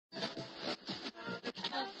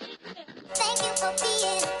Hey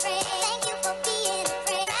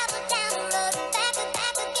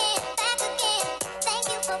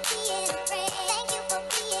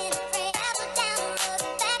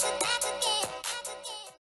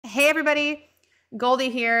everybody, Goldie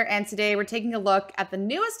here, and today we're taking a look at the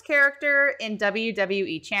newest character in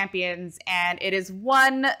WWE Champions, and it is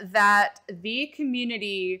one that the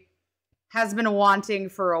community has been wanting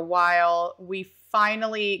for a while. We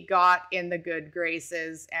finally got in the good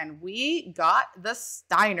graces, and we got the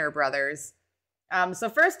Steiner brothers. So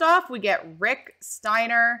first off, we get Rick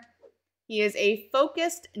Steiner. He is a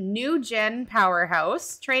focused new gen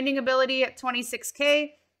powerhouse, training ability at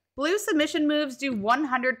 26k. Blue submission moves do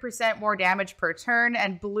 100% more damage per turn,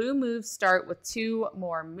 and blue moves start with 2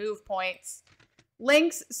 more move points.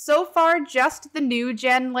 Links, so far just the new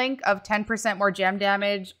gen link of 10% more gem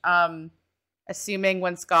damage. Assuming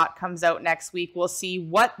when Scott comes out next week, we'll see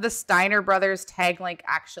what the Steiner brothers tag link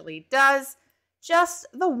actually does. Just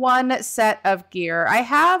the one set of gear. I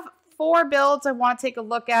have 4 builds I want to take a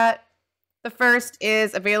look at. The first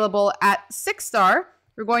is available at 6-star.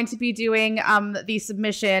 We're going to be doing the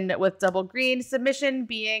submission with double green. Submission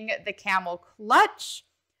being the camel clutch.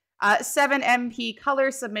 7 MP color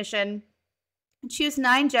submission. Choose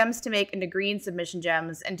 9 gems to make into green submission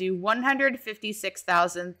gems and do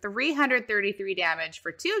 156,333 damage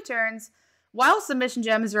for 2 turns while submission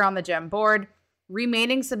gems are on the gem board.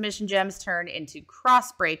 Remaining submission gems turn into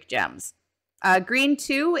cross break gems. Green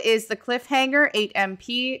 2 is the cliffhanger, 8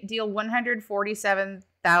 MP, deal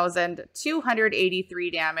 147,283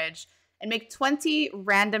 damage and make 20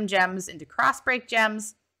 random gems into cross break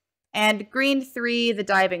gems. And green 3, the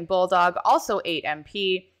diving bulldog, also 8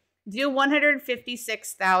 MP, deal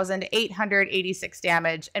 156,886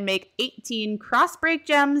 damage and make 18 cross break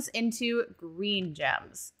gems into green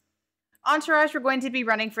gems. Entourage we're going to be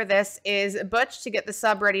running for this is Butch to get the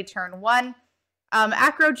sub ready turn 1.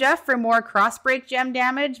 Acro Jeff for more cross break gem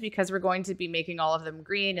damage because we're going to be making all of them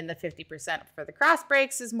green, and the 50% for the cross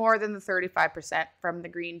breaks is more than the 35% from the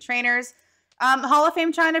green trainers. Hall of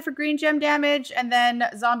Fame China for green gem damage, and then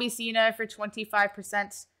Zombie Cena for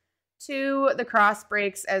 25% to the cross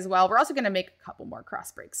breaks as well. We're also going to make a couple more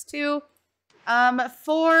cross breaks too.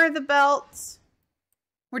 For the belt,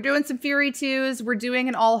 we're doing some Fury 2s. We're doing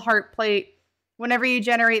an all heart plate. Whenever you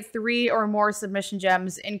generate 3 or more submission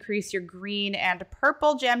gems, increase your green and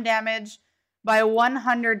purple gem damage by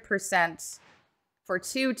 100% for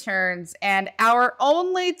 2 turns. And our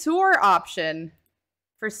only tour option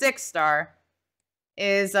for 6-star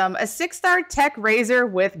is a 6-star Tech Razor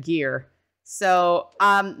with gear. So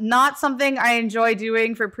not something I enjoy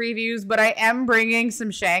doing for previews, but I am bringing some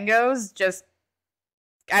Shangos. Just,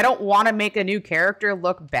 I don't want to make a new character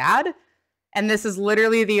look bad. And this is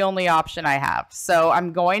literally the only option I have. So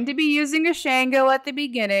I'm going to be using a Shango at the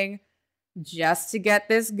beginning just to get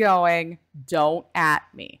this going. Don't at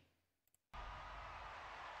me.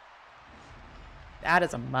 That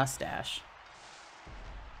is a mustache.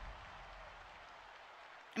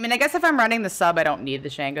 I mean, I guess if I'm running the sub, I don't need the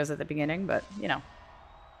Shangos at the beginning, but, you know.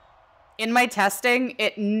 In my testing,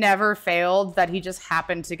 it never failed that he just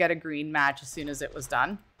happened to get a green match as soon as it was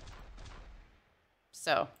done.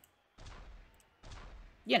 So,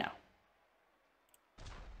 you know.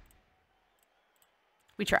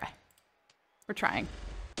 We try. We're trying.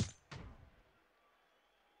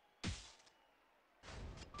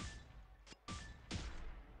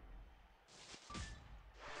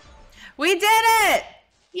 We did it!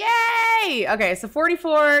 Yay! Okay, so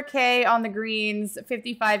 44k on the greens,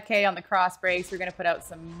 55k on the cross breaks. We're gonna put out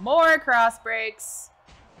some more cross breaks.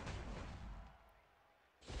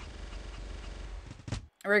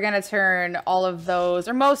 We're gonna turn all of those,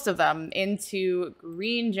 or most of them, into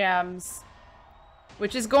green gems,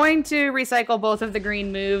 which is going to recycle both of the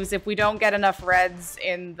green moves if we don't get enough reds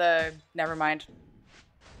in the... Never mind.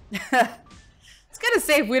 I was gonna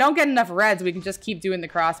say, if we don't get enough reds, we can just keep doing the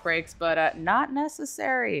cross breaks, but not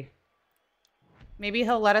necessary. Maybe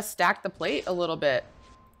he'll let us stack the plate a little bit.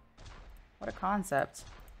 What a concept.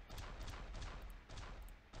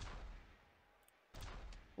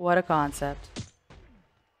 What a concept.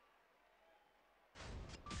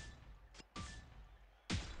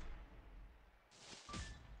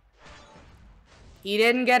 He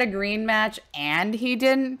didn't get a green match and he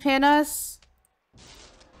didn't pin us.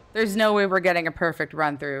 There's no way we're getting a perfect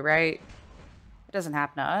run through, right? It doesn't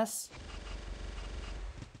happen to us.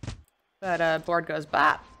 But board goes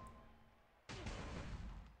bop.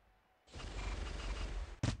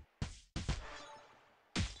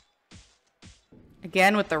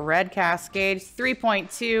 Again with the red cascade,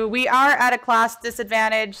 3.2. We are at a class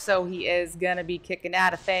disadvantage, so he is gonna be kicking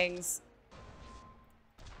out of things.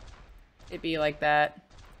 it be like that.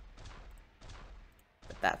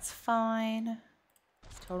 But that's fine.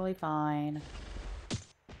 It's totally fine.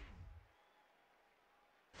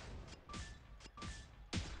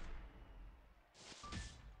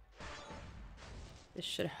 This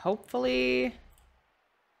should hopefully...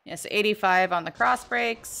 Yes, 85 on the cross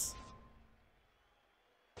breaks.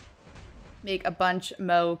 Make a bunch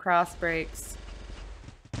more cross breaks.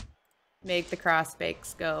 Make the cross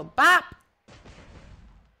breaks go bop!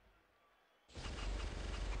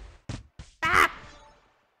 Bop!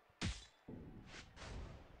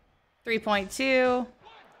 3.2.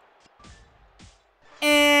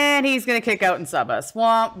 And he's gonna kick out and sub us.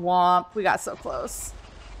 Womp womp. We got so close.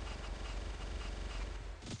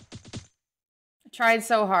 I tried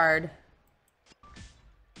so hard.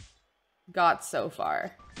 Got so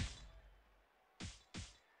far.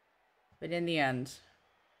 But in the end,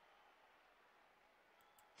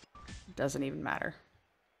 it doesn't even matter.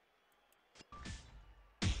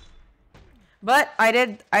 But I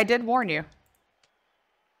did warn you.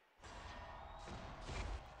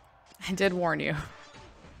 I did warn you.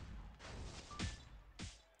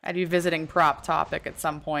 I'd be visiting prop topic at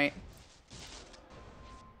some point.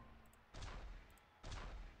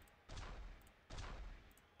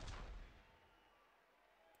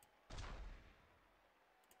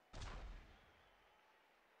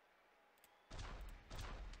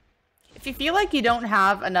 If you feel like you don't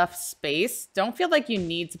have enough space, don't feel like you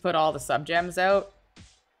need to put all the sub gems out.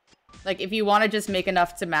 Like, if you want to just make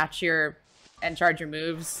enough to match your and charge your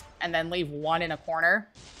moves and then leave one in a corner,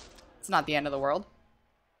 it's not the end of the world.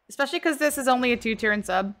 Especially because this is only a 2-turn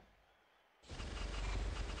sub.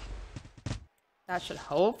 That should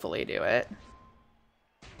hopefully do it.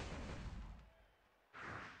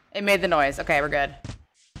 It made the noise. Okay, we're good.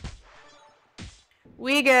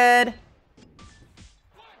 We good.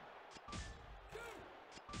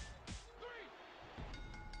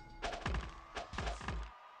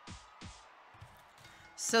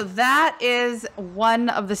 So that is one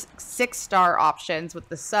of the 6-star options with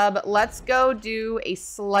the sub. Let's go do a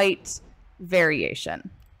slight variation.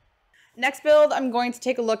 Next build I'm going to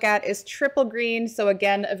take a look at is triple green. So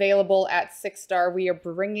again, available at 6-star. We are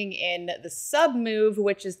bringing in the sub move,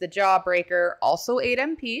 which is the Jawbreaker, also 8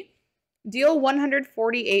 MP. Deal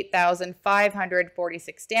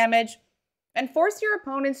 148,546 damage and force your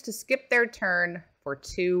opponents to skip their turn for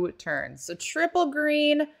 2 turns. So triple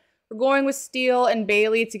green. We're going with Steel and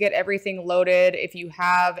Bailey to get everything loaded. If you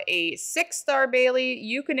have a 6-star Bailey,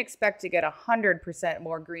 you can expect to get 100%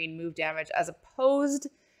 more green move damage as opposed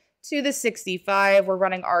to the 65. We're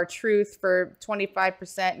running R-Truth for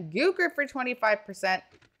 25%, Gooker for 25%.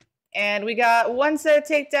 And we got one set of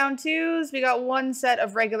takedown 2s. We got one set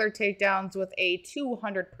of regular takedowns with a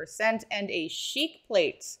 200% and a Chic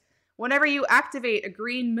plate. Whenever you activate a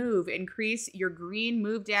green move, increase your green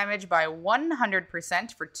move damage by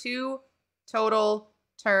 100% for 2 total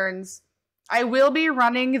turns. I will be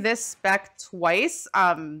running this spec twice.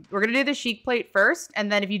 We're going to do the Chic plate first,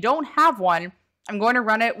 and then if you don't have one, I'm going to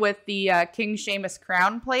run it with the King Seamus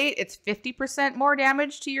Crown plate. It's 50% more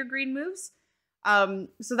damage to your green moves. So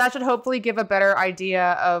that should hopefully give a better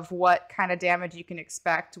idea of what kind of damage you can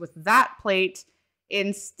expect with that plate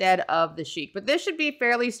instead of the Chic. But this should be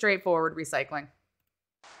fairly straightforward recycling.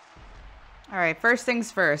 All right, first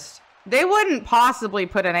things first. They wouldn't possibly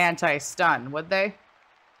put an anti-stun, would they?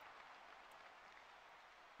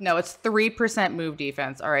 No, it's 3% move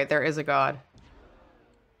defense. All right, there is a god.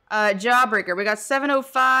 Jawbreaker, we got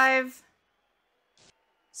 705,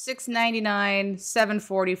 699,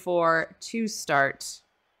 744 to start.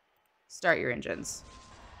 Start your engines.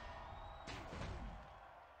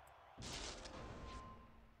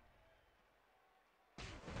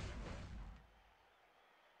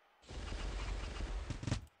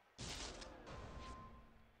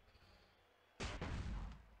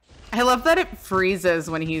 I love that it freezes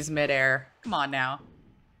when he's midair. Come on now.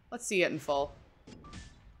 Let's see it in full.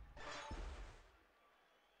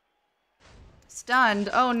 Stunned.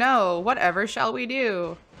 Oh no. Whatever shall we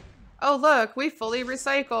do? Oh look, we fully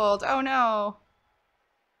recycled. Oh no.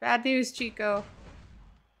 Bad news, Chico.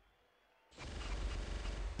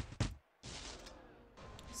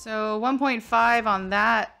 So 1.5 on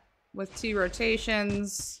that with 2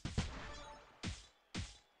 rotations.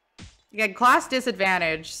 You get class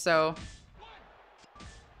disadvantage, so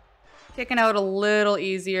kicking out a little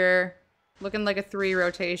easier. Looking like a 3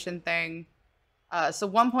 rotation thing. So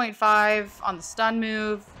 1.5 on the stun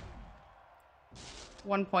move.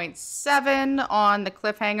 1.7 on the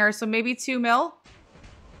cliffhanger. So maybe 2 mil.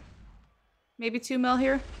 Maybe 2 mil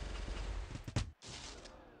here.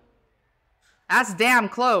 That's damn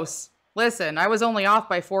close. Listen, I was only off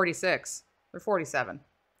by 46 or 47.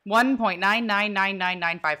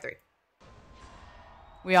 1.9999953.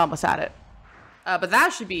 We almost had it. But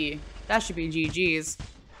that should be GG's.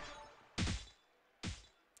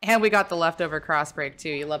 And we got the leftover cross break too.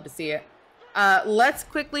 You love to see it. Let's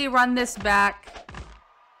quickly run this back.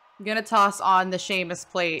 I'm gonna toss on the Sheamus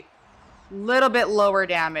plate. Little bit lower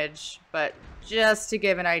damage, but just to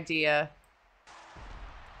give an idea.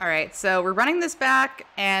 All right, so we're running this back,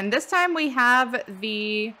 and this time we have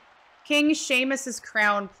the King Sheamus's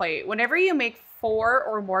crown plate. Whenever you make 4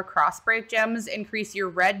 or more crossbreak gems, increase your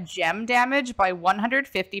red gem damage by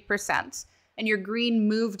 150% and your green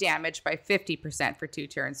move damage by 50% for 2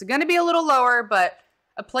 turns. So going to be a little lower, but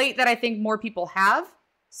a plate that I think more people have,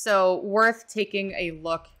 so worth taking a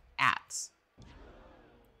look at.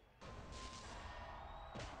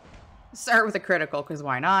 Start with a critical, because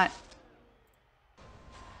why not?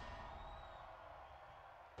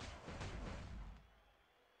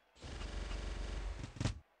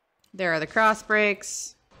 There are the cross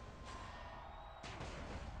breaks.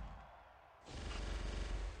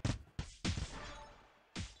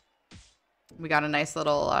 We got a nice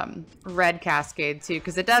little red cascade too,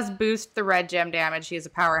 because it does boost the red gem damage. He is a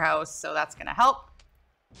powerhouse, so that's going to help.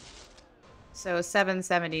 So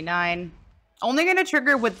 779. Only going to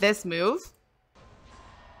trigger with this move.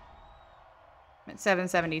 At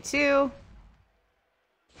 772.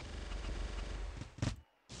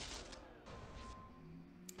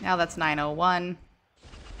 Now that's 901.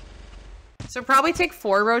 So probably take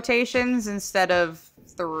 4 rotations instead of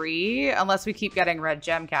 3, unless we keep getting red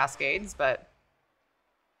gem cascades, but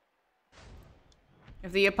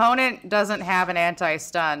if the opponent doesn't have an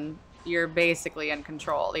anti-stun, you're basically in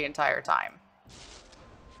control the entire time.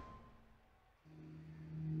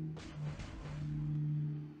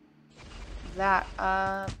 That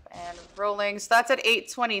up and rolling. So that's at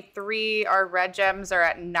 823. Our red gems are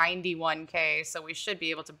at 91k, so we should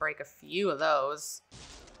be able to break a few of those.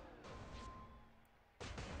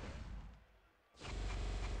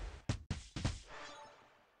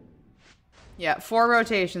 Yeah, 4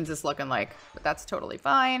 rotations is looking like, but that's totally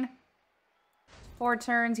fine. 4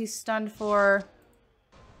 turns, he's stunned for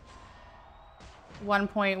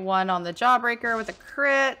 1.1 on the Jawbreaker with a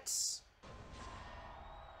crit.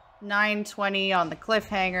 920 on the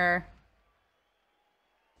cliffhanger.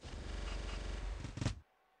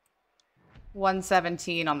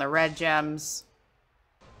 117 on the red gems.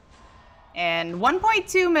 And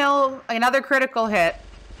 1.2 mil, another critical hit.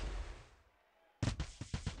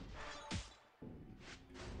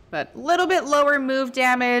 But a little bit lower move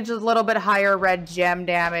damage, a little bit higher red gem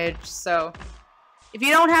damage. So if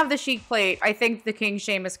you don't have the Sheik plate, I think the King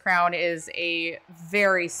Sheamus crown is a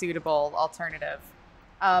very suitable alternative.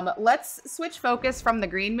 Let's switch focus from the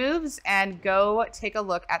green moves and go take a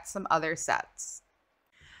look at some other sets.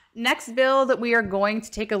 Next build that we are going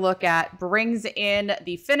to take a look at brings in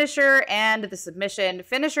the finisher and the submission.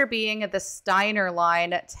 Finisher being the Steiner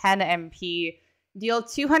line, 10 MP. Deal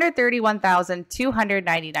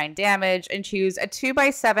 231,299 damage and choose a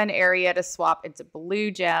 2x7 area to swap into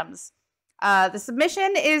blue gems. The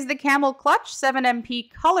submission is the Camel Clutch 7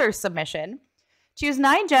 MP color submission. Choose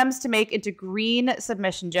 9 gems to make into green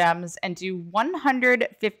submission gems and do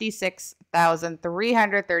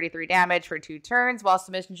 156,333 damage for 2 turns while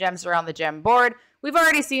submission gems are on the gem board. We've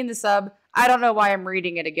already seen the sub. I don't know why I'm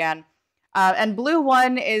reading it again. And blue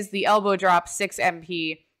one is the elbow drop 6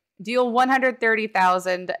 MP. Deal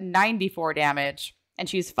 130,094 damage and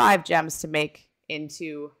choose 5 gems to make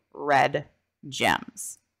into red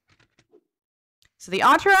gems. So the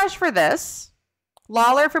entourage for this,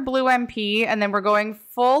 Lawler for blue MP, and then we're going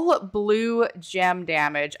full blue gem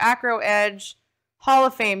damage. Acro Edge, Hall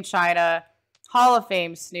of Fame China, Hall of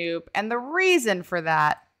Fame Snoop. And the reason for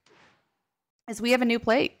that is we have a new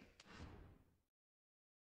plate.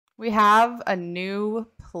 We have a new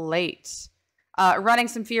plate. Running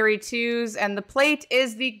some Fury 2s, and the plate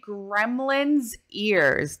is the Gremlin's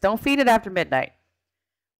Ears. Don't feed it after midnight.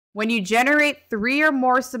 When you generate 3 or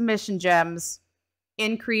more submission gems,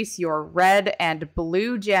 increase your red and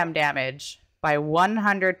blue gem damage by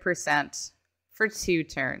 100% for 2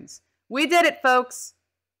 turns. We did it, folks.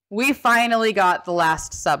 We finally got the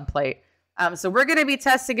last subplate. So we're going to be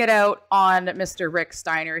testing it out on Mr. Rick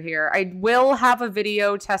Steiner here. I will have a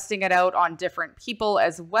video testing it out on different people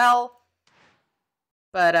as well.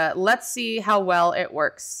 But let's see how well it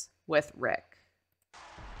works with Rick.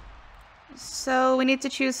 So we need to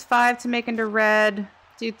choose 5 to make into red.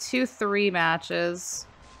 Do 2 3 matches.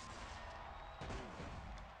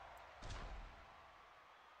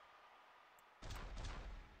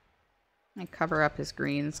 And cover up his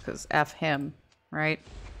greens because F him, right?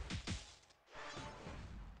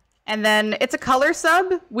 And then it's a color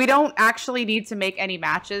sub. We don't actually need to make any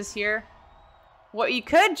matches here. What you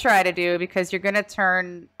could try to do, because you're going to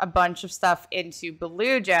turn a bunch of stuff into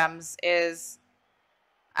blue gems, is...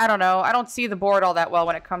 I don't know. I don't see the board all that well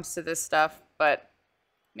when it comes to this stuff, but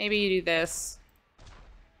maybe you do this.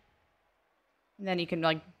 And then you can,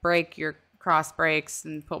 like, break your cross breaks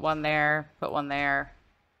and put one there, put one there.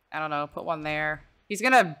 I don't know, put one there. He's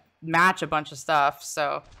going to match a bunch of stuff,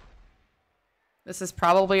 so... This is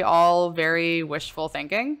probably all very wishful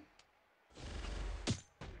thinking.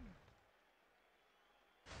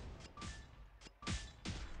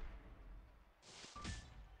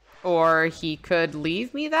 Or he could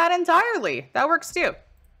leave me that entirely. That works too.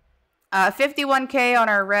 51k on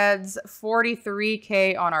our reds,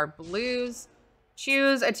 43k on our blues.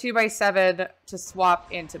 Choose a 2x7 to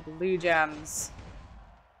swap into blue gems.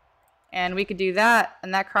 And we could do that,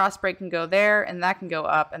 and that cross break can go there, and that can go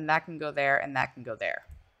up, and that can go there, and that can go there.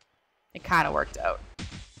 It kind of worked out.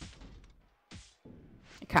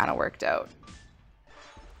 It kind of worked out.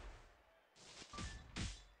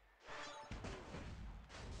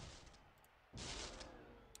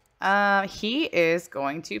 He is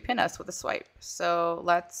going to pin us with a swipe. So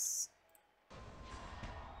let's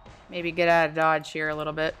maybe get out of dodge here a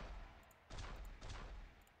little bit.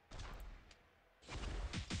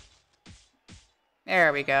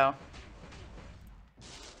 There we go.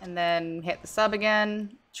 And then hit the sub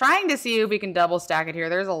again. Trying to see if we can double stack it here.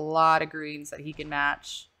 There's a lot of greens that he can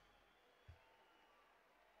match.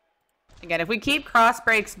 Again, if we keep cross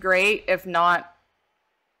breaks, great. If not,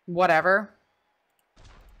 whatever.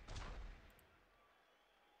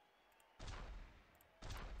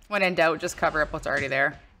 When in doubt, just cover up what's already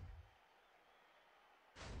there.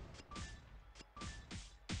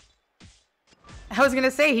 I was going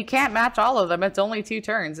to say, he can't match all of them. It's only 2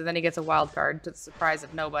 turns, and then he gets a wild card to the surprise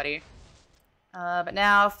of nobody. But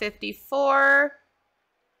now 54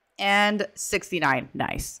 and 69.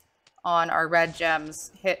 Nice. On our red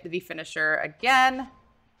gems, hit the finisher again.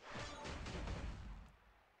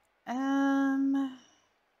 I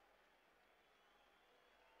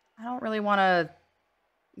don't really want to...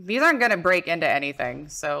 These aren't going to break into anything,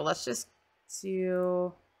 so let's just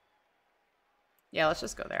do... Yeah, let's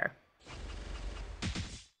just go there.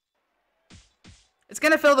 It's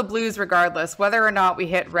going to fill the blues regardless. Whether or not we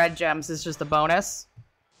hit red gems is just a bonus.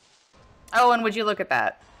 Oh, and would you look at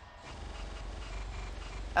that?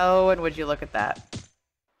 Oh, and would you look at that?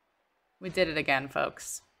 We did it again,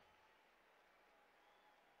 folks.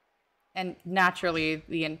 And naturally,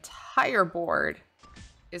 the entire board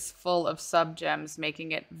is full of sub-gems,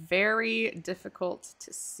 making it very difficult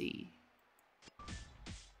to see.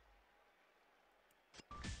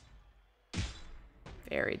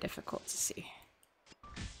 Very difficult to see.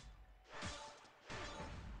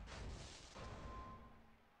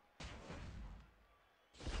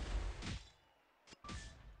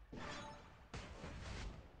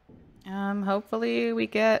 Hopefully we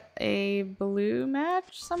get a blue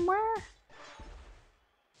match somewhere.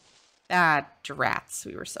 Ah, drats.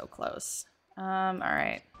 We were so close. All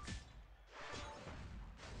right.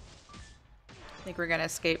 I think we're gonna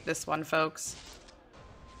escape this one, folks.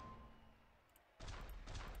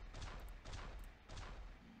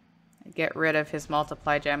 Get rid of his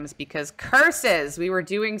multiply gems because curses! We were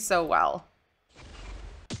doing so well.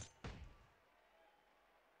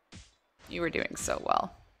 You were doing so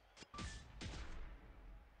well.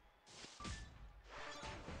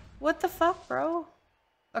 What the fuck, bro?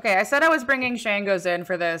 Okay, I said I was bringing Shangos in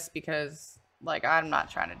for this because, like, I'm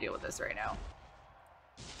not trying to deal with this right now.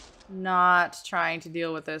 Not trying to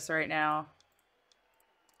deal with this right now.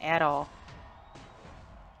 At all.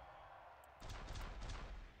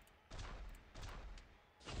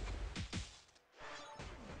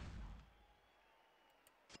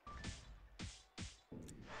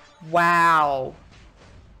 Wow.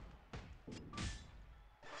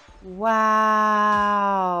 Wow.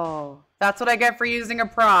 That's what I get for using a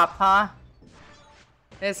prop, huh?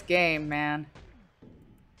 This game, man.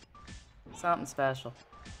 Something special.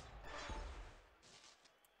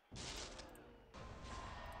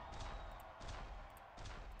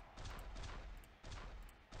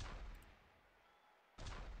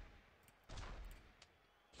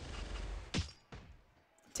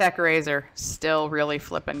 Tech Razor, still really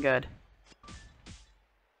flipping good.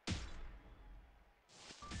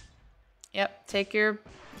 Yep, take your...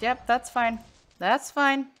 Yep, that's fine. That's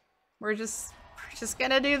fine. We're just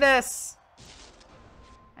gonna do this.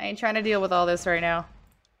 I ain't trying to deal with all this right now.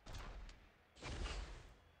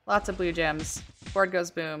 Lots of blue gems. Board goes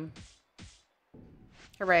boom.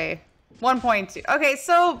 Hooray. 1.2. Okay,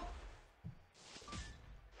 so...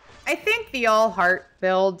 I think the all heart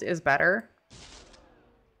build is better.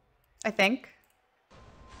 I think.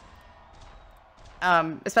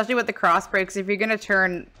 Especially with the cross breaks, if you're going to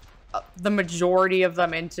turn the majority of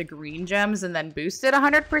them into green gems and then boost it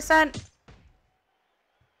 100%.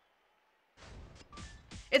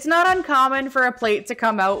 It's not uncommon for a plate to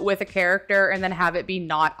come out with a character and then have it be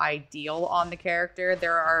not ideal on the character.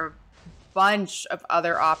 There are a bunch of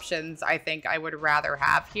other options I think I would rather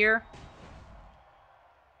have here.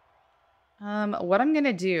 What I'm going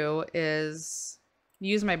to do is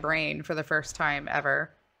use my brain for the first time ever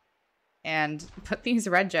and put these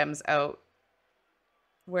red gems out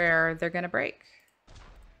where they're going to break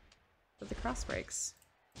with the cross breaks.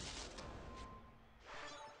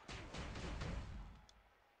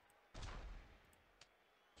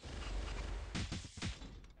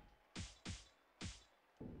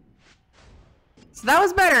 So that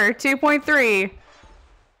was better, 2.3.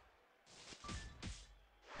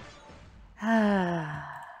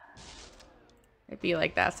 It'd be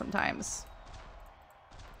like that sometimes.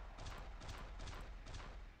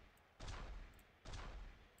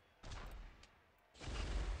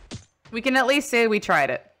 We can at least say we tried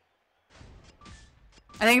it.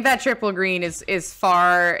 I think that triple green is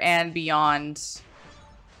far and beyond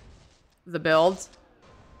the build.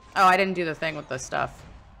 Oh, I didn't do the thing with this stuff.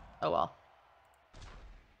 Oh well.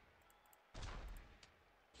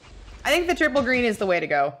 I think the triple green is the way to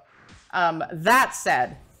go. That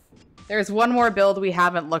said, there's one more build we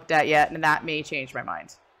haven't looked at yet, and that may change my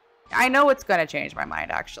mind. I know it's going to change my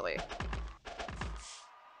mind, actually.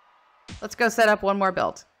 Let's go set up one more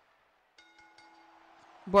build.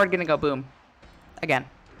 Board gonna go boom. Again.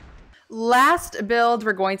 Last build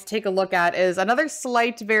we're going to take a look at is another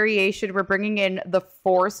slight variation. We're bringing in the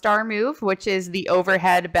 4-star move, which is the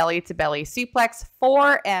overhead belly-to-belly suplex,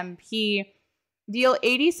 4 MP. Deal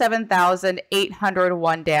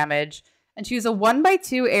 87,801 damage, and choose a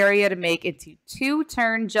 1x2 area to make into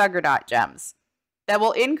 2-turn Juggernaut gems. That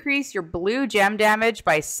will increase your blue gem damage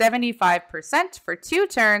by 75% for 2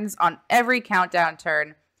 turns on every countdown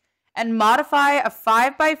turn, and modify a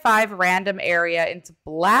 5x5 random area into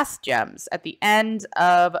blast gems at the end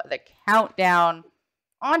of the countdown.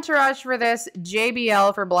 Entourage for this,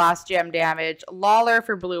 JBL for blast gem damage, Lawler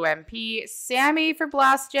for blue MP, Sammy for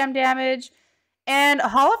blast gem damage, and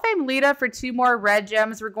Hall of Fame Lita for 2 more red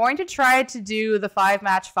gems. We're going to try to do the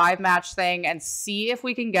 5-match thing and see if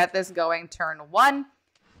we can get this going turn 1.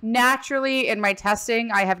 Naturally, in my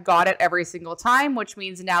testing, I have got it every single time, which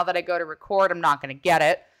means now that I go to record, I'm not going to get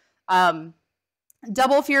it.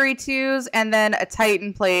 Double Fury 2s and then a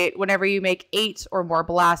Titan plate. Whenever you make 8 or more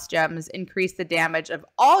blast gems, increase the damage of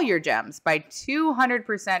all your gems by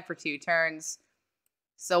 200% for 2 turns.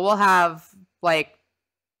 So we'll have like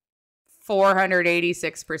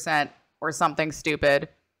 486% or something stupid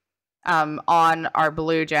on our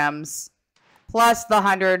blue gems, plus the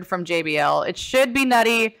 100 from JBL. It should be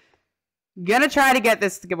nutty. Gonna try to get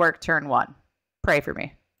this to work turn 1. Pray for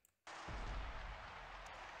me.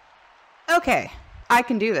 Okay, I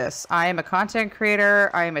can do this. I am a content creator.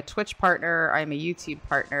 I am a Twitch partner. I am a YouTube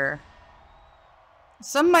partner.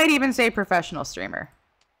 Some might even say professional streamer.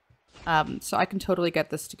 So I can totally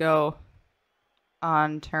get this to go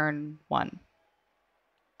on turn 1.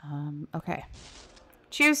 Okay.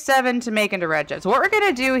 Choose 7 to make into red gems. What we're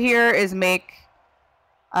going to do here is make...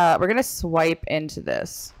 we're going to swipe into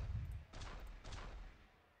this.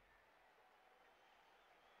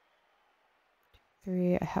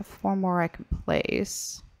 Three. I have 4 more I can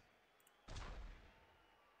place.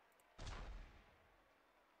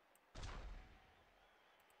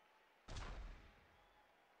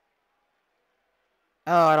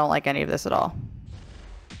 Oh, I don't like any of this at all.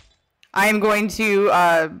 I am going to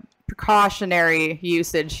precautionary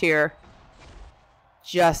usage here,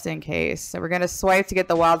 just in case. So we're going to swipe to get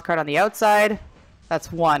the wild card on the outside.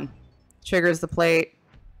 That's 1. Triggers the plate.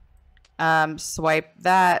 Swipe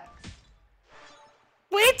that.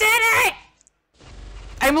 We did it!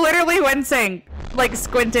 I'm literally wincing, like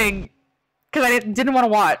squinting, because I didn't want to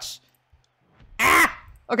watch. Ah!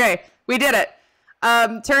 Okay, we did it.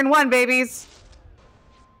 Turn 1, babies.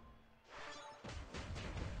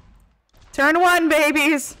 Turn 1,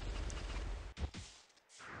 babies.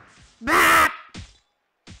 Bat!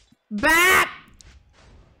 Bat!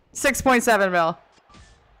 6.7 mil.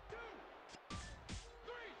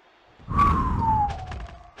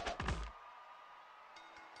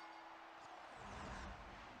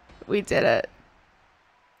 We did it.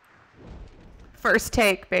 First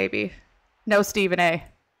take, baby. No Stephen A.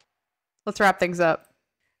 Let's wrap things up.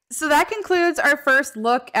 So that concludes our first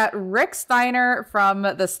look at Rick Steiner from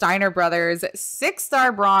the Steiner brothers,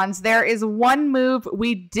 6-star bronze. There is one move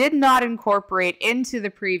we did not incorporate into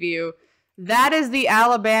the preview. That is the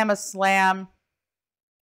Alabama Slam.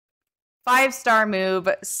 5-star move,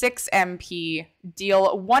 6 MP,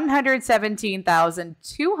 deal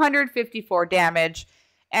 117,254 damage,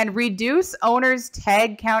 and reduce owner's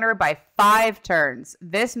tag counter by 5 turns.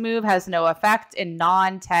 This move has no effect in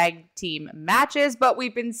non-tag team matches, but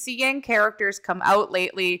we've been seeing characters come out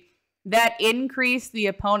lately that increase the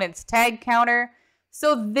opponent's tag counter.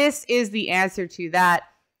 So this is the answer to that.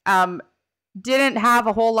 Didn't have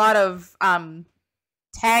a whole lot of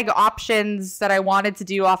tag options that I wanted to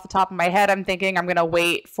do off the top of my head. I'm thinking I'm going to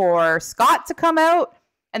wait for Scott to come out,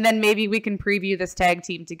 and then maybe we can preview this tag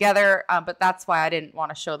team together. But that's why I didn't want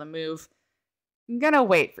to show the move. I'm going to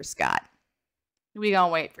wait for Scott. We're going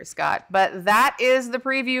to wait for Scott. But that is the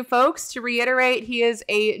preview, folks. To reiterate, he is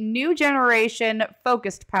a new generation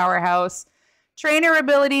focused powerhouse. Trainer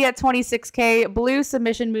ability at 26k. Blue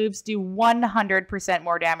submission moves do 100%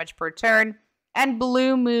 more damage per turn. And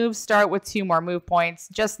blue moves start with 2 more move points.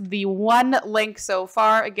 Just the one link so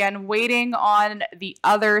far. Again, waiting on the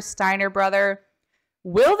other Steiner brother.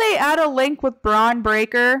 Will they add a link with Braun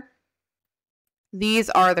Breaker? These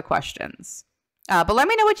are the questions. But let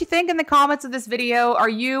me know what you think in the comments of this video. Are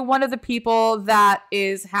you one of the people that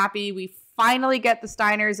is happy we finally get the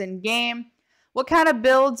Steiners in game? What kind of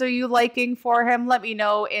builds are you liking for him? Let me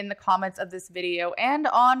know in the comments of this video and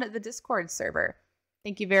on the Discord server.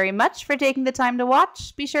 Thank you very much for taking the time to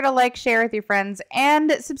watch. Be sure to like, share with your friends,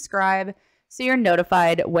 and subscribe so you're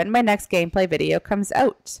notified when my next gameplay video comes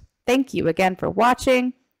out. Thank you again for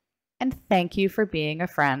watching, and thank you for being a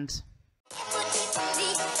friend.